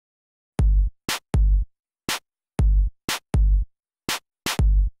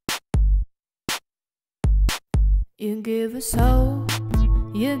You give us hope,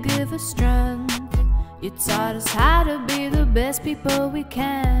 you give us strength. You taught us how to be the best people we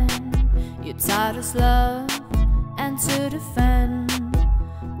can. You taught us love and to defend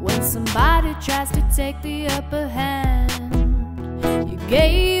when somebody tries to take the upper hand. You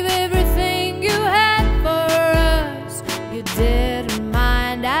gave everything you had for us. You didn't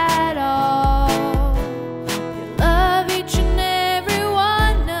mind at all. You love each and every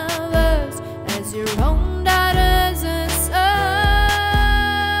one of us as your own daughters and sons.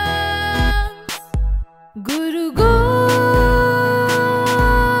 Guru Gobind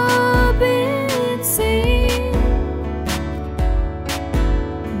Singh,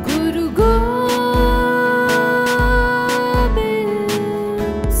 Guru Gobind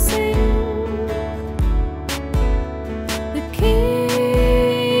Singh, the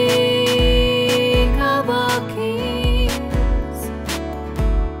King of all kings.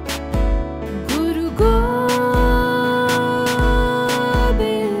 Guru Gobind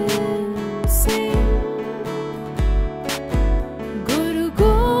Singh, Guru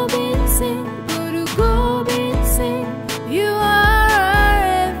Gobind Singh, Guru Gobind Singh, you are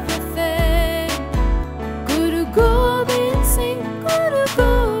everything. Guru Gobind Singh, Guru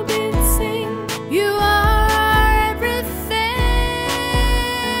Gobind Singh, you are everything.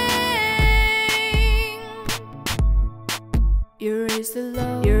 You raise the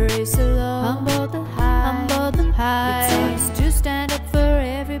low, you raise the low, humble the high, humble the high. You tell us to stand up for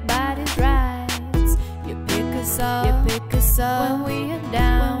everybody's rights. You pick us up, you pick us up when we are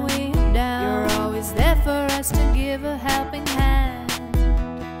down, when we are down. You're always there for us to give a helping hand.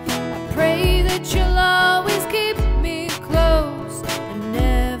 I pray that you'll always keep me close and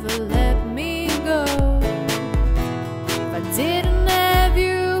never let me go. If I didn't have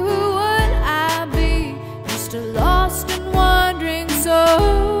you, who would I be? Just a lost and wandering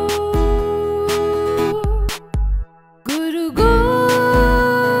soul. Guru Gobind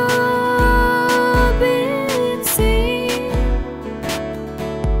Singh,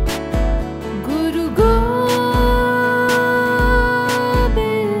 Guru Gobind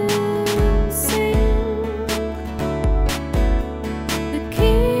Singh, the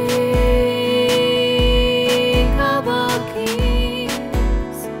King of all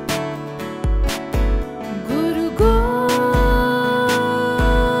kings. Guru Gobind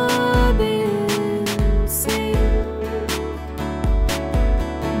Singh,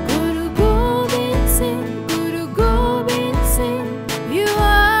 Guru Gobind Singh, Guru Gobind Singh, you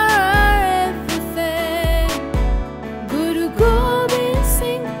are everything. Guru Gobind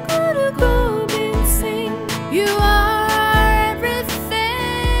Singh, Guru Gobind Singh, you are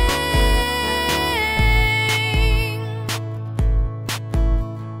everything.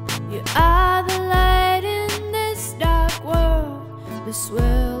 You are the light in this dark world. This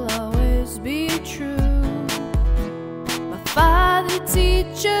will always be true. My father,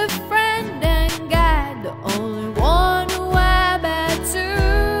 teacher,